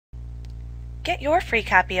Get your free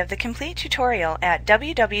copy of the complete tutorial at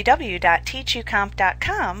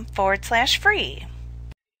www.teachucomp.com/free.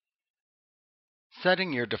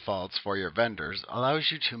 Setting your defaults for your vendors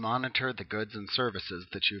allows you to monitor the goods and services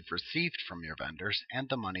that you've received from your vendors and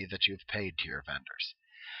the money that you've paid to your vendors.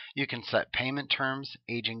 You can set payment terms,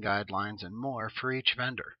 aging guidelines, and more for each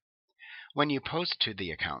vendor. When you post to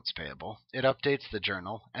the accounts payable, it updates the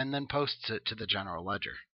journal and then posts it to the general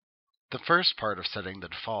ledger. The first part of setting the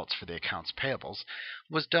defaults for the accounts payables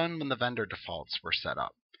was done when the vendor defaults were set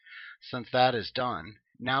up. Since that is done,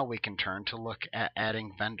 now we can turn to look at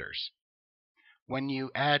adding vendors. When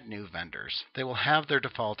you add new vendors, they will have their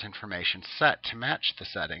default information set to match the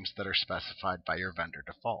settings that are specified by your vendor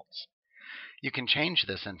defaults. You can change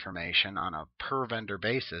this information on a per vendor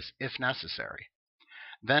basis if necessary.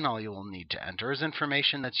 Then all you will need to enter is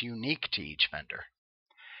information that's unique to each vendor.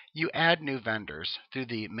 You add new vendors through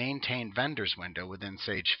the Maintain Vendors window within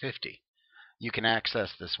Sage 50. You can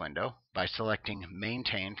access this window by selecting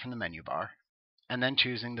Maintain from the menu bar and then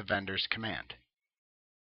choosing the Vendors command.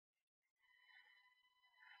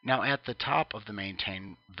 Now at the top of the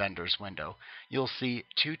Maintain Vendors window, you'll see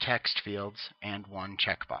 2 text fields and 1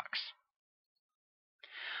 checkbox.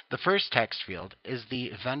 The first text field is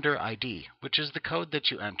the vendor ID, which is the code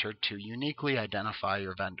that you entered to uniquely identify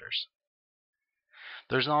your vendors.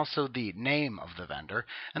 There's also the name of the vendor,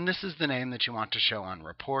 and this is the name that you want to show on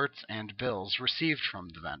reports and bills received from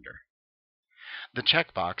the vendor. The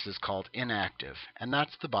checkbox is called Inactive, and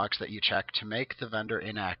that's the box that you check to make the vendor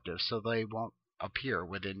inactive so they won't appear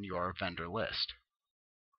within your vendor list.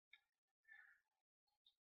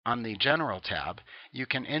 On the General tab, you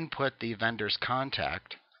can input the vendor's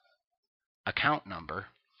contact, account number,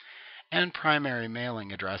 and primary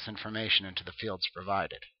mailing address information into the fields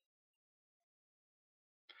provided.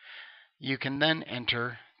 You can then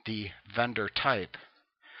enter the vendor type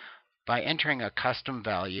by entering a custom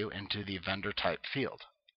value into the vendor type field.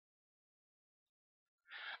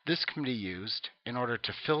 This can be used in order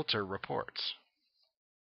to filter reports.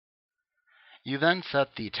 You then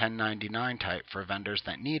set the 1099 type for vendors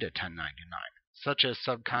that need a 1099, such as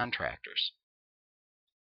subcontractors.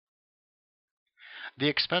 The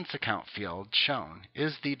expense account field shown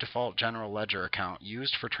is the default general ledger account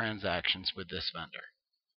used for transactions with this vendor.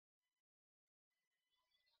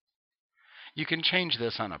 You can change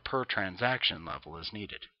this on a per transaction level as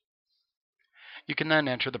needed. You can then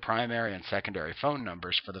enter the primary and secondary phone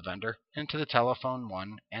numbers for the vendor into the telephone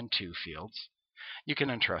 1 and 2 fields. You can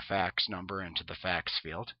enter a fax number into the fax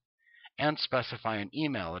field and specify an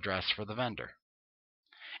email address for the vendor.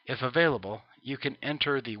 If available, you can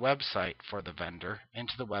enter the website for the vendor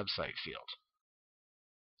into the website field.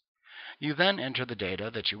 You then enter the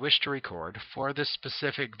data that you wish to record for this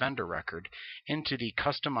specific vendor record into the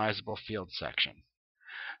Customizable Fields section.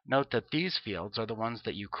 Note that these fields are the ones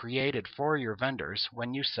that you created for your vendors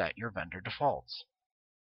when you set your vendor defaults.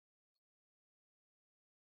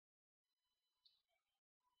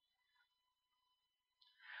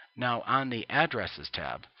 Now on the Addresses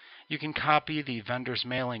tab, you can copy the vendor's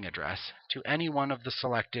mailing address to any one of the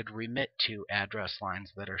selected Remit To address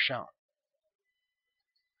lines that are shown.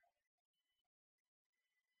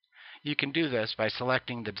 You can do this by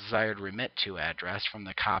selecting the desired Remit To address from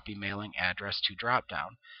the Copy Mailing Address To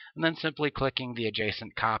dropdown, and then simply clicking the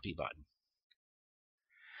adjacent Copy button.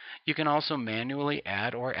 You can also manually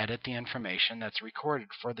add or edit the information that's recorded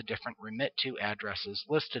for the different Remit To addresses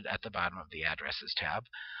listed at the bottom of the Addresses tab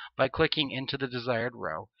by clicking into the desired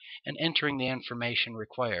row and entering the information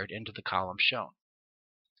required into the column shown.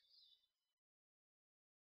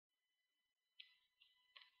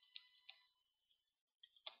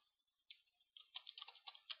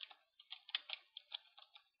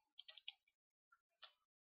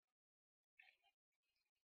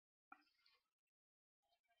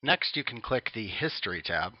 Next, you can click the History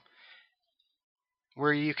tab,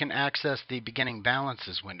 where you can access the Beginning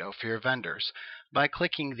Balances window for your vendors by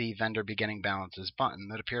clicking the Vendor Beginning Balances button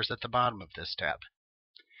that appears at the bottom of this tab.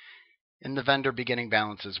 In the Vendor Beginning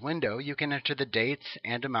Balances window, you can enter the dates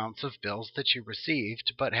and amounts of bills that you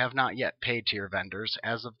received but have not yet paid to your vendors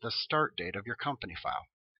as of the start date of your company file.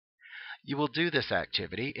 You will do this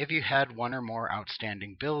activity if you had one or more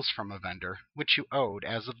outstanding bills from a vendor which you owed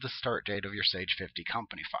as of the start date of your Sage 50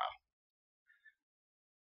 company file.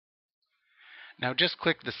 Now just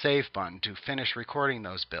click the Save button to finish recording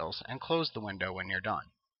those bills and close the window when you're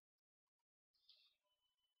done.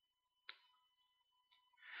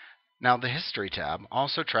 Now the History tab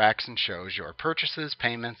also tracks and shows your purchases,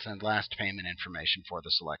 payments, and last payment information for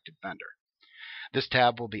the selected vendor. This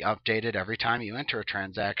tab will be updated every time you enter a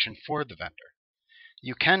transaction for the vendor.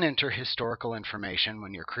 You can enter historical information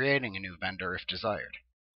when you're creating a new vendor if desired.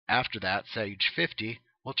 After that, Sage 50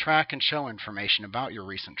 will track and show information about your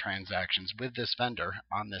recent transactions with this vendor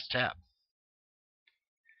on this tab.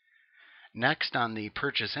 Next, on the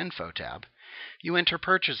Purchase Info tab, you enter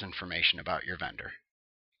purchase information about your vendor.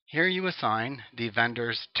 Here you assign the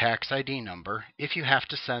vendor's tax ID number if you have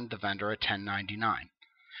to send the vendor a 1099.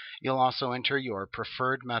 You'll also enter your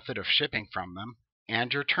preferred method of shipping from them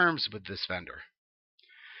and your terms with this vendor.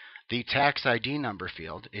 The tax ID number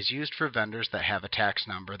field is used for vendors that have a tax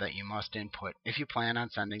number that you must input if you plan on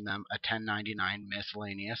sending them a 1099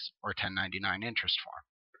 miscellaneous or 1099 interest form.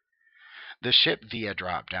 The Ship Via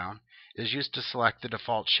dropdown is used to select the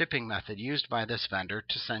default shipping method used by this vendor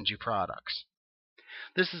to send you products.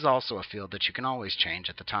 This is also a field that you can always change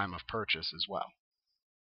at the time of purchase as well.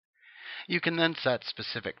 You can then set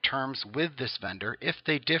specific terms with this vendor if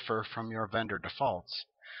they differ from your vendor defaults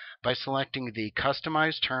by selecting the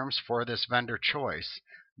Customize Terms for this vendor choice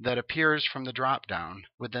that appears from the drop-down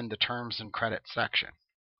within the Terms and Credits section.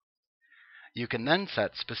 You can then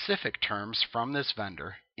set specific terms from this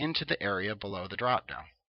vendor into the area below the drop-down.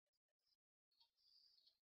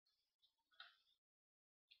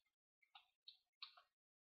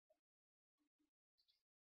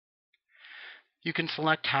 You can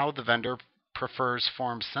select how the vendor prefers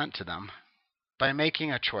forms sent to them by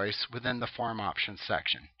making a choice within the Form Options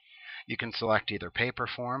section. You can select either paper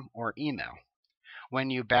form or email. When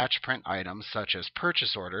you batch print items such as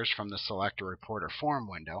purchase orders from the Select a Report or Form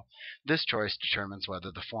window, this choice determines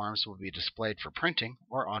whether the forms will be displayed for printing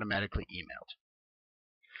or automatically emailed.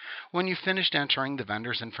 When you've finished entering the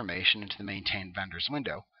vendor's information into the Maintain Vendors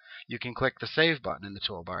window, you can click the Save button in the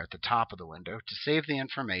toolbar at the top of the window to save the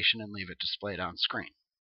information and leave it displayed on screen.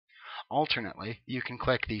 Alternately, you can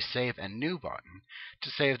click the Save and New button to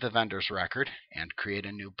save the vendor's record and create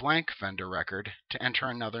a new blank vendor record to enter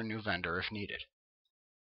another new vendor if needed.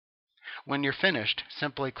 When you're finished,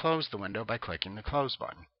 simply close the window by clicking the Close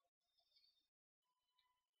button.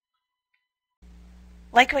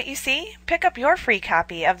 Like what you see? Pick up your free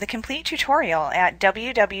copy of the complete tutorial at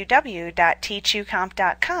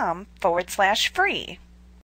www.teachucomp.com/free.